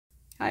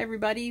Hi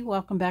everybody,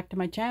 welcome back to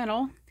my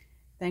channel.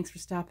 Thanks for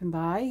stopping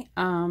by.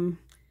 I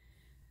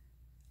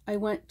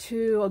went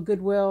to a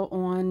Goodwill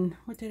on,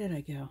 what day did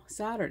I go?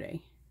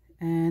 Saturday.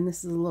 And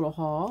this is a little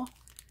haul.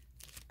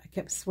 I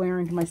kept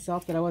swearing to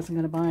myself that I wasn't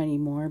going to buy any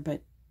more,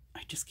 but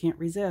I just can't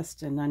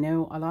resist. And I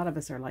know a lot of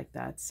us are like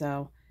that.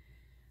 So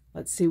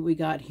let's see what we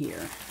got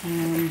here.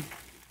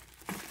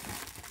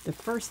 The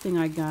first thing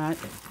I got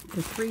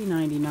for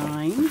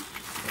 $3.99,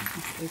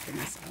 let's open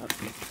this up,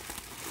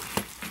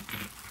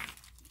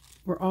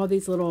 were all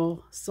these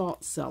little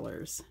salt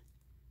cellars.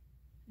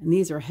 And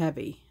these are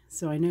heavy,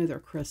 so I know they're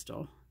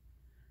crystal.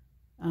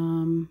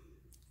 I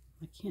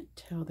can't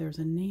tell. There's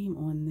a name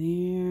on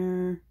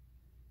there.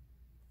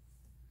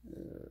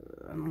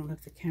 I don't know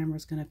if the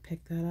camera's going to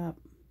pick that up.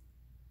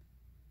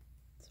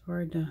 It's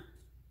hard to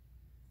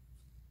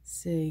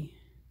see.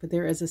 But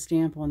there is a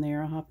stamp on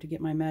there. I'll have to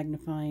get my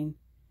magnifying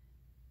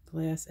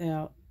glass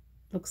out.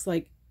 Looks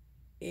like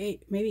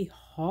maybe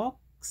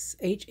Hawks,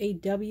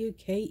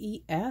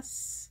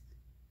 Hawkes.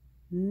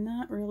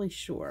 Not really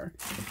sure.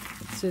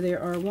 So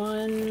there are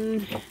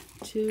 1,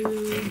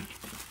 2,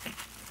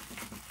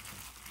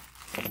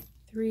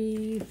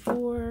 3,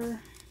 4,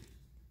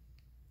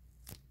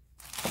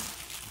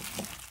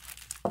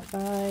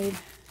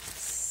 5,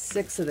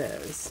 6 of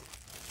those.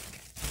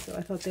 So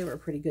I thought they were a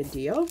pretty good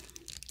deal.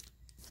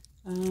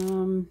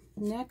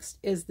 Next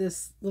is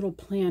this little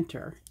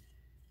planter.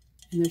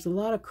 And there's a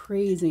lot of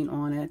crazing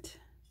on it.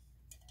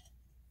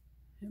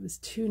 It was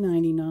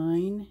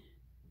 $2.99.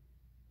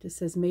 Just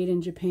says made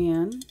in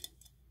Japan.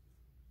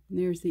 And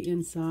there's the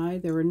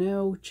inside. There were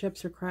no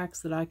chips or cracks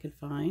that I could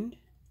find.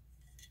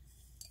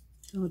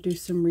 So I'll do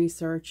some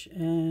research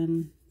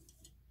and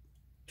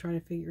try to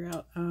figure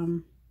out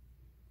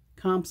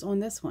comps on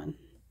this one.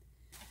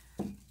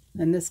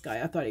 And this guy,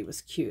 I thought he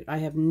was cute. I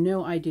have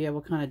no idea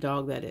what kind of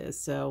dog that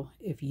is. So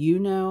if you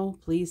know,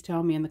 please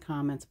tell me in the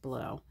comments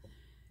below.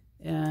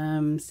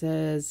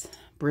 Says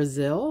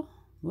Brazil.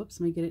 Whoops,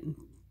 let me get it in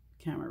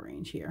camera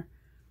range here.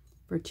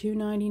 For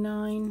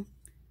 $2.99.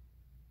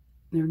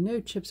 There are no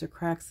chips or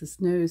cracks.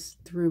 This nose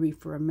threw me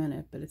for a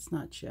minute, but it's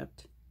not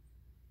chipped.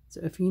 So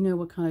if you know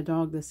what kind of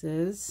dog this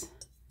is,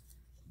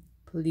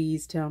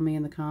 please tell me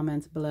in the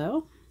comments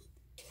below.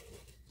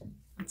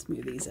 Let's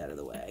move these out of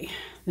the way.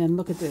 Then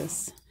look at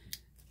this.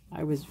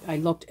 I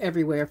looked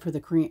everywhere for the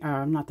cream,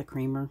 not the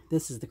creamer.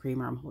 This is the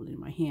creamer I'm holding in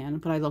my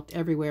hand, but I looked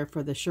everywhere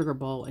for the sugar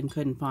bowl and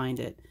couldn't find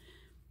it.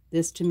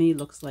 This to me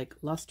looks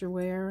like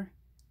lusterware.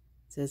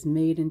 It says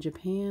made in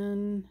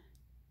Japan.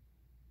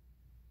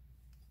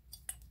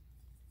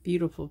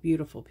 Beautiful,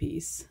 beautiful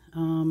piece.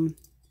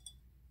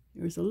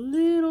 There's a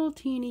little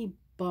teeny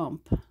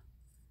bump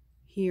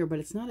here, but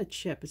it's not a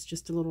chip. It's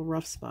just a little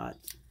rough spot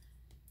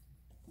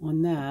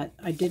on that.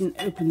 I didn't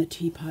open the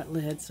teapot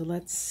lid, so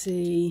let's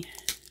see.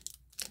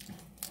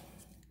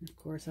 Of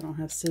course, I don't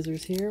have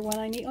scissors here when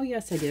I need. Oh,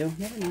 yes, I do.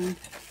 Never mind.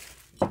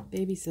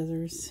 Baby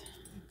scissors.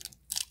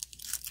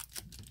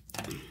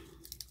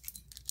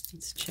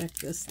 Let's check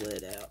this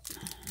lid out.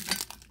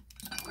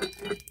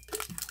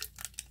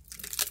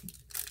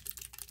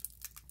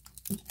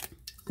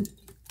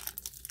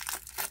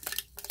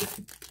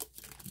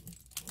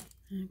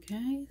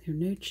 Okay, there are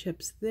no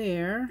chips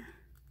there.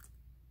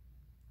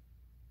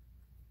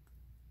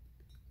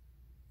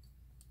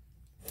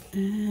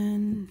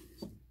 And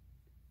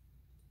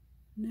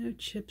no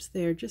chips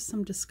there, just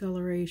some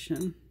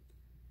discoloration.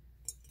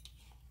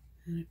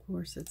 And of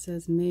course it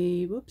says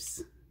made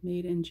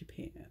in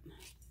Japan.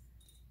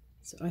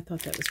 So I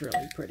thought that was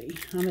really pretty.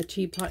 I'm a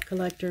teapot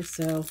collector,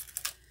 so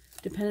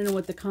depending on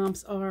what the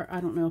comps are,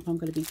 I don't know if I'm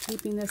going to be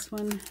keeping this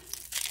one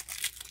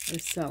or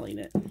selling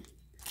it.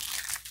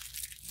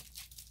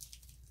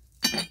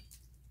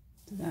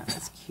 That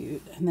was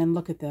cute. And then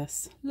look at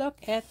this. Look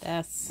at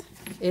this.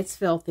 It's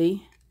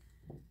filthy,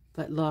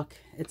 but look,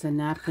 it's a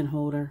napkin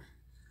holder.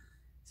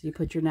 So you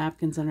put your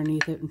napkins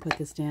underneath it and put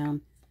this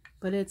down.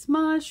 But it's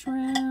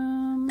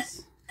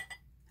mushrooms.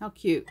 How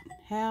cute.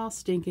 How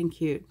stinking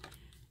cute.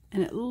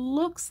 And it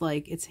looks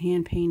like it's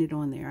hand painted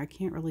on there. I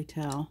can't really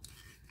tell.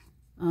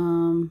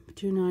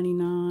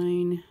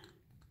 $2.99.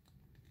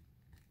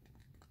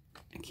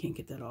 I can't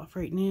get that off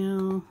right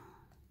now.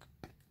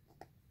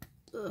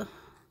 Ugh.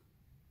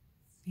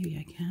 Maybe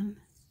I can.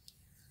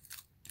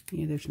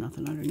 Yeah, there's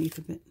nothing underneath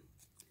of it.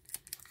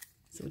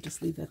 So we'll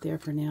just leave that there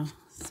for now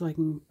so I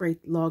can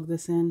log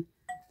this in.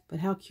 But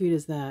how cute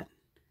is that?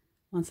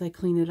 Once I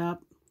clean it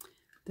up,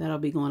 that'll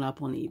be going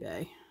up on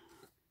eBay.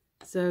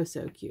 So,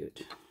 so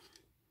cute.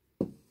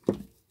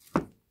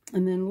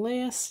 And then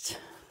last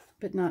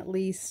but not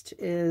least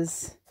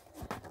is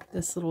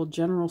this little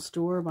general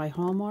store by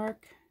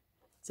Hallmark.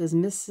 It says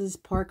Mrs.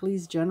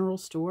 Parkley's General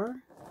Store.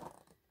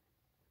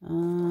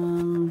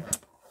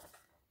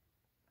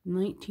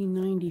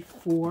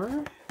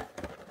 1994.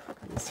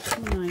 It's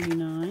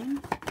 $2.99.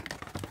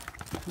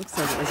 Looks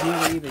like it was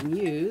never even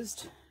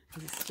used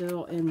because it's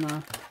still in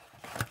the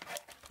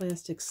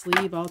plastic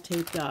sleeve all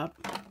taped up.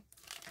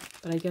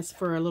 But I guess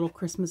for a little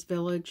Christmas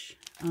village,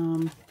 I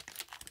don't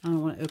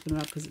want to open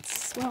it up because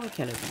it's, well, I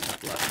can't open it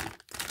up. Look.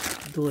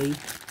 Glee.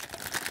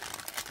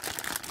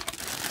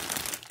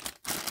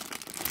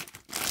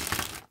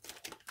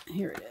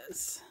 here it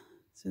is.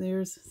 So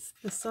there's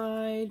the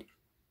side.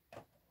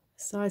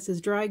 The side says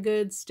dry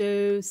goods,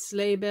 stoves,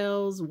 sleigh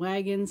bells,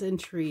 wagons, and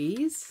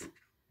trees.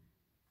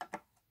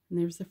 And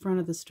there's the front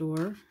of the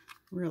store.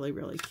 Really,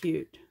 really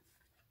cute.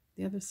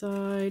 The other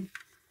side.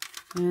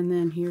 And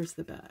then here's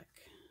the back.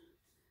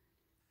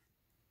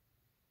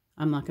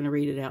 I'm not going to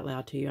read it out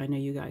loud to you. I know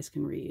you guys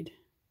can read.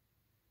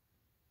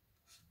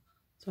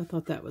 So I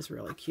thought that was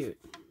really cute.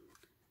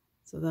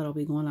 So that'll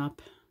be going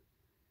up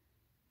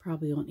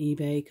probably on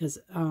eBay because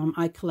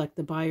I collect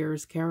the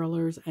buyers,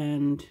 carolers,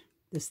 and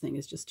this thing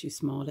is just too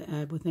small to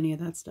add with any of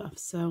that stuff.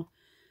 So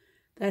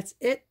that's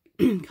it.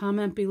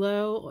 Comment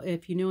below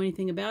if you know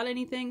anything about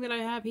anything that I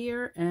have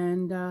here.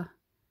 And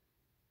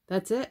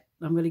that's it.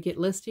 I'm going to get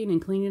listing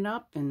and cleaning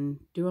up and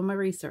doing my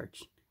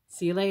research.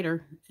 See you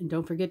later. And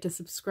don't forget to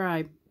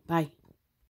subscribe. Bye.